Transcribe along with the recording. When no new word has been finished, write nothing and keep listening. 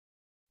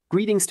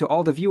Greetings to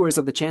all the viewers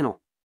of the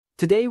channel.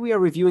 Today we are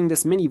reviewing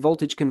this mini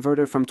voltage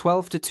converter from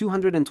 12 to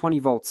 220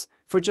 volts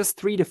for just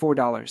 $3 to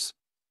 $4.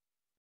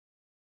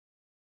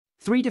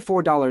 $3 to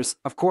 $4,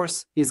 of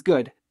course, is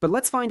good, but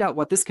let's find out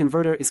what this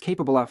converter is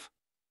capable of.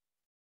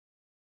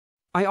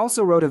 I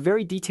also wrote a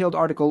very detailed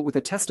article with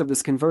a test of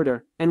this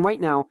converter, and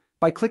right now,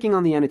 by clicking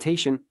on the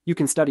annotation, you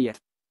can study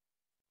it.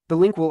 The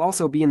link will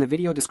also be in the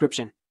video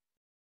description.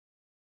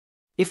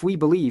 If we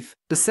believe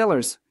the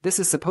sellers, this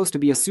is supposed to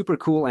be a super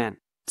cool and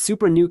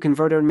super new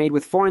converter made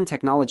with foreign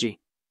technology.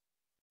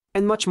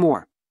 And much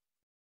more.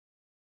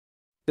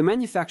 The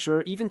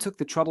manufacturer even took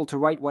the trouble to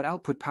write what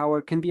output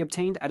power can be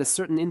obtained at a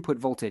certain input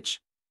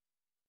voltage.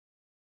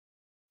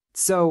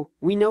 So,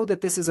 we know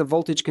that this is a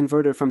voltage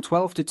converter from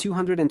 12 to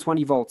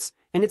 220 volts,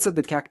 and it's of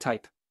the CAC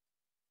type.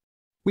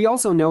 We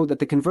also know that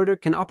the converter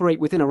can operate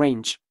within a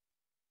range.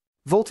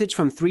 Voltage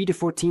from 3 to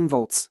 14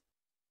 volts.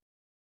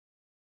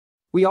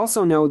 We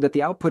also know that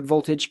the output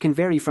voltage can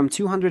vary from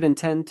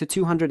 210 to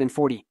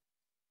 240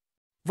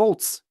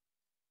 volts.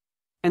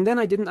 And then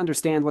I didn't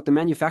understand what the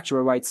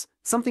manufacturer writes,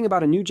 something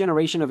about a new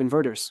generation of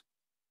inverters.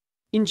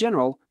 In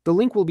general, the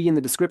link will be in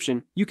the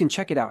description, you can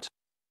check it out.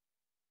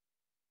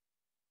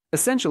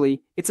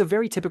 Essentially, it's a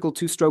very typical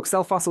two-stroke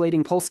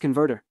self-oscillating pulse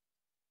converter.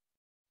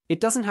 It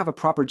doesn't have a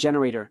proper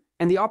generator,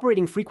 and the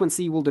operating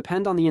frequency will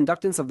depend on the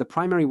inductance of the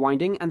primary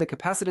winding and the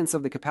capacitance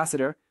of the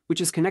capacitor,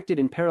 which is connected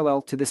in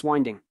parallel to this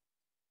winding.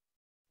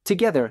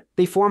 Together,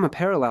 they form a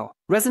parallel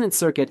resonant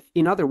circuit.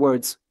 In other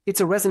words,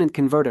 it's a resonant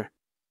converter.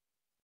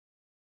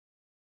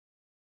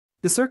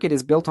 The circuit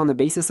is built on the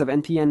basis of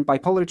NPN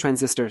bipolar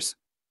transistors.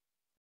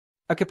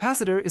 A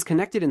capacitor is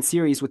connected in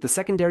series with the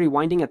secondary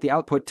winding at the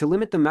output to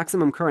limit the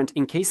maximum current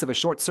in case of a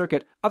short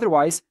circuit,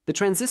 otherwise, the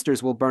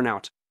transistors will burn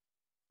out.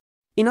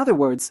 In other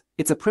words,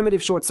 it's a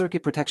primitive short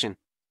circuit protection.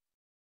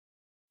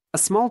 A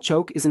small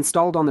choke is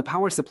installed on the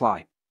power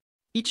supply.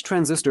 Each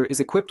transistor is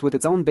equipped with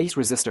its own base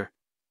resistor.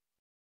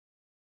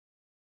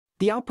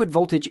 The output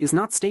voltage is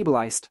not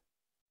stabilized,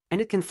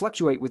 and it can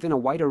fluctuate within a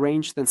wider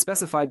range than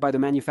specified by the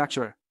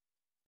manufacturer.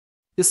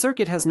 The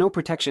circuit has no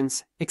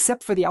protections,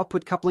 except for the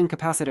output coupling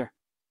capacitor.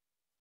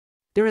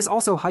 There is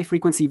also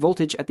high-frequency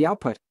voltage at the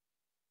output.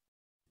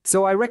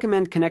 So I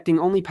recommend connecting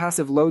only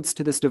passive loads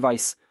to this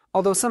device,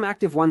 although some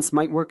active ones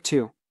might work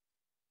too.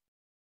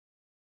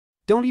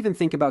 Don't even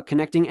think about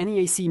connecting any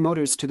AC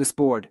motors to this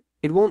board,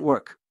 it won't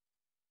work.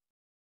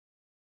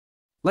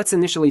 Let's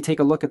initially take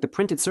a look at the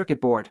printed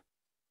circuit board.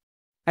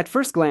 At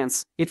first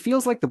glance, it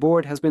feels like the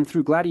board has been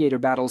through gladiator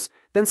battles,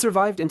 then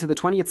survived into the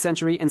 20th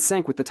century and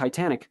sank with the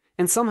Titanic,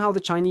 and somehow the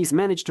Chinese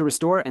managed to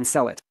restore and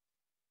sell it.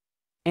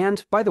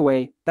 And, by the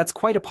way, that's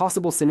quite a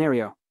possible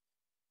scenario.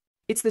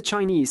 It's the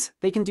Chinese,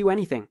 they can do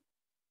anything.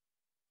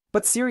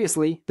 But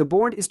seriously, the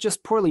board is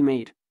just poorly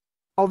made.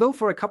 Although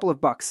for a couple of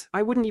bucks,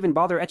 I wouldn't even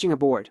bother etching a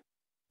board.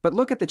 But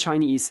look at the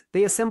Chinese,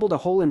 they assembled a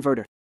whole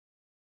inverter.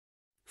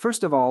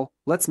 First of all,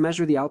 let's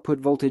measure the output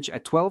voltage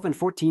at 12 and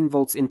 14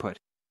 volts input.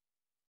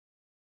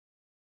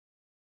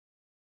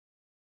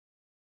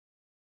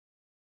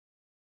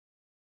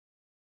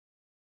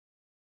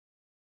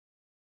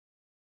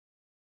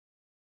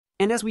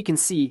 And as we can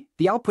see,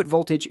 the output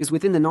voltage is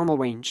within the normal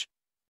range.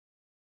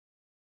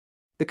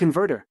 The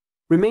converter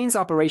remains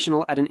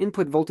operational at an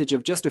input voltage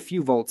of just a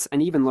few volts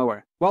and even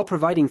lower, while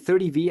providing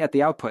 30 V at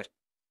the output.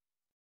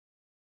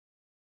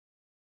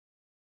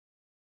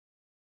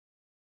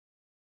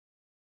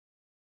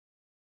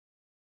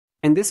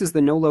 And this is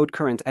the no-load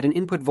current at an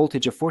input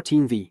voltage of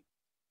 14 V.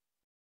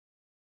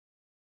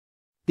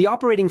 The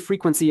operating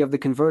frequency of the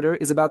converter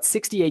is about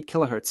 68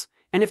 kHz,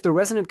 and if the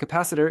resonant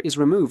capacitor is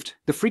removed,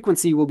 the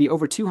frequency will be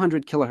over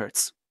 200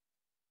 kHz.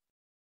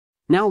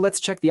 Now let's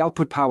check the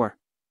output power.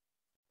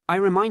 I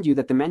remind you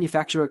that the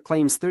manufacturer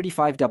claims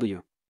 35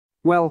 W.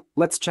 Well,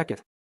 let's check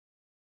it.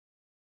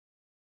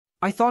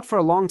 I thought for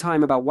a long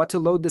time about what to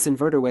load this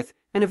inverter with,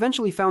 and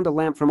eventually found a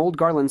lamp from Old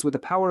Garland's with a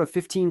power of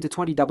 15 to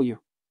 20 W.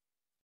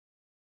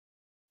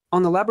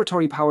 On the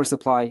laboratory power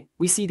supply,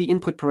 we see the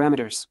input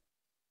parameters.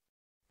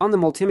 On the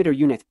multimeter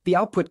unit, the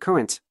output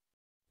current.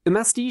 The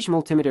Mastige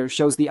multimeter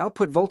shows the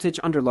output voltage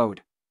under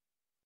load.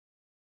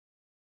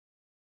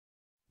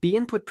 The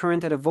input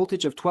current at a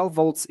voltage of 12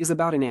 volts is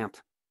about an amp.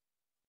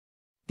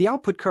 The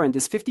output current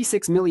is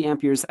 56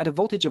 milliamperes at a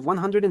voltage of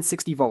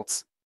 160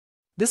 volts.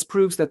 This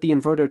proves that the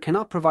inverter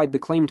cannot provide the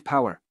claimed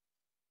power.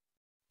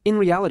 In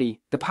reality,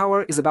 the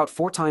power is about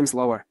 4 times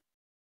lower.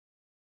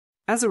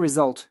 As a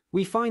result,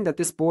 we find that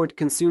this board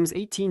consumes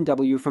 18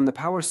 W from the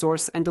power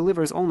source and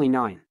delivers only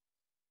 9.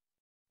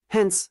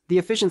 Hence, the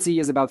efficiency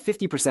is about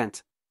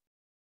 50%.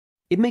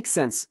 It makes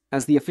sense,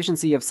 as the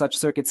efficiency of such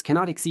circuits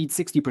cannot exceed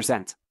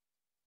 60%.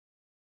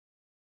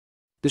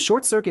 The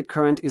short circuit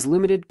current is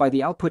limited by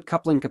the output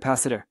coupling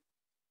capacitor.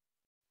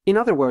 In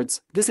other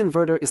words, this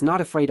inverter is not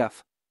afraid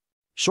of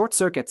short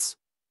circuits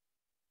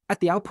at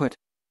the output.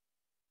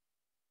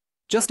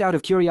 Just out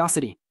of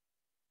curiosity,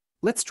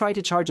 let's try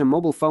to charge a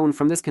mobile phone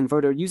from this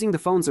converter using the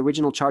phone's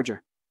original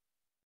charger.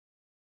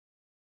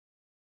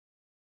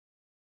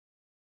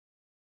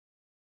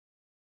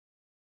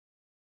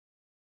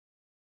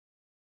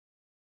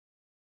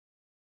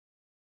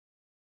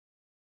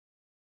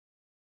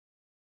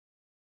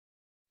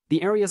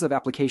 The areas of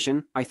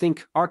application, I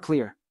think, are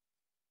clear.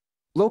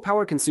 Low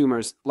power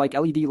consumers, like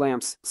LED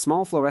lamps,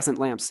 small fluorescent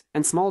lamps,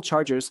 and small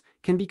chargers,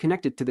 can be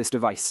connected to this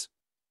device.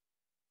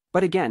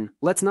 But again,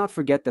 let's not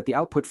forget that the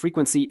output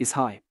frequency is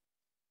high.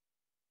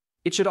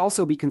 It should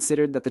also be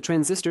considered that the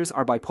transistors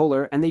are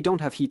bipolar and they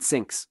don't have heat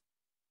sinks.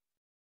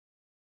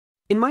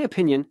 In my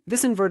opinion,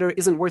 this inverter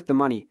isn't worth the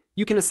money.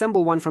 You can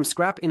assemble one from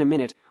scrap in a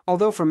minute,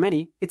 although for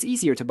many, it's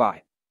easier to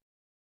buy.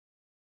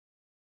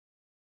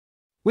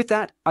 With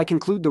that, I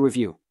conclude the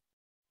review.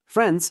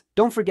 Friends,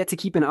 don't forget to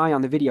keep an eye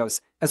on the videos,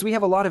 as we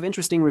have a lot of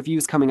interesting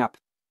reviews coming up.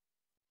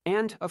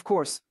 And, of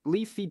course,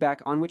 leave feedback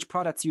on which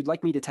products you'd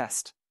like me to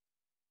test.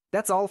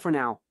 That's all for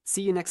now.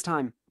 See you next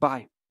time.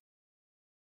 Bye.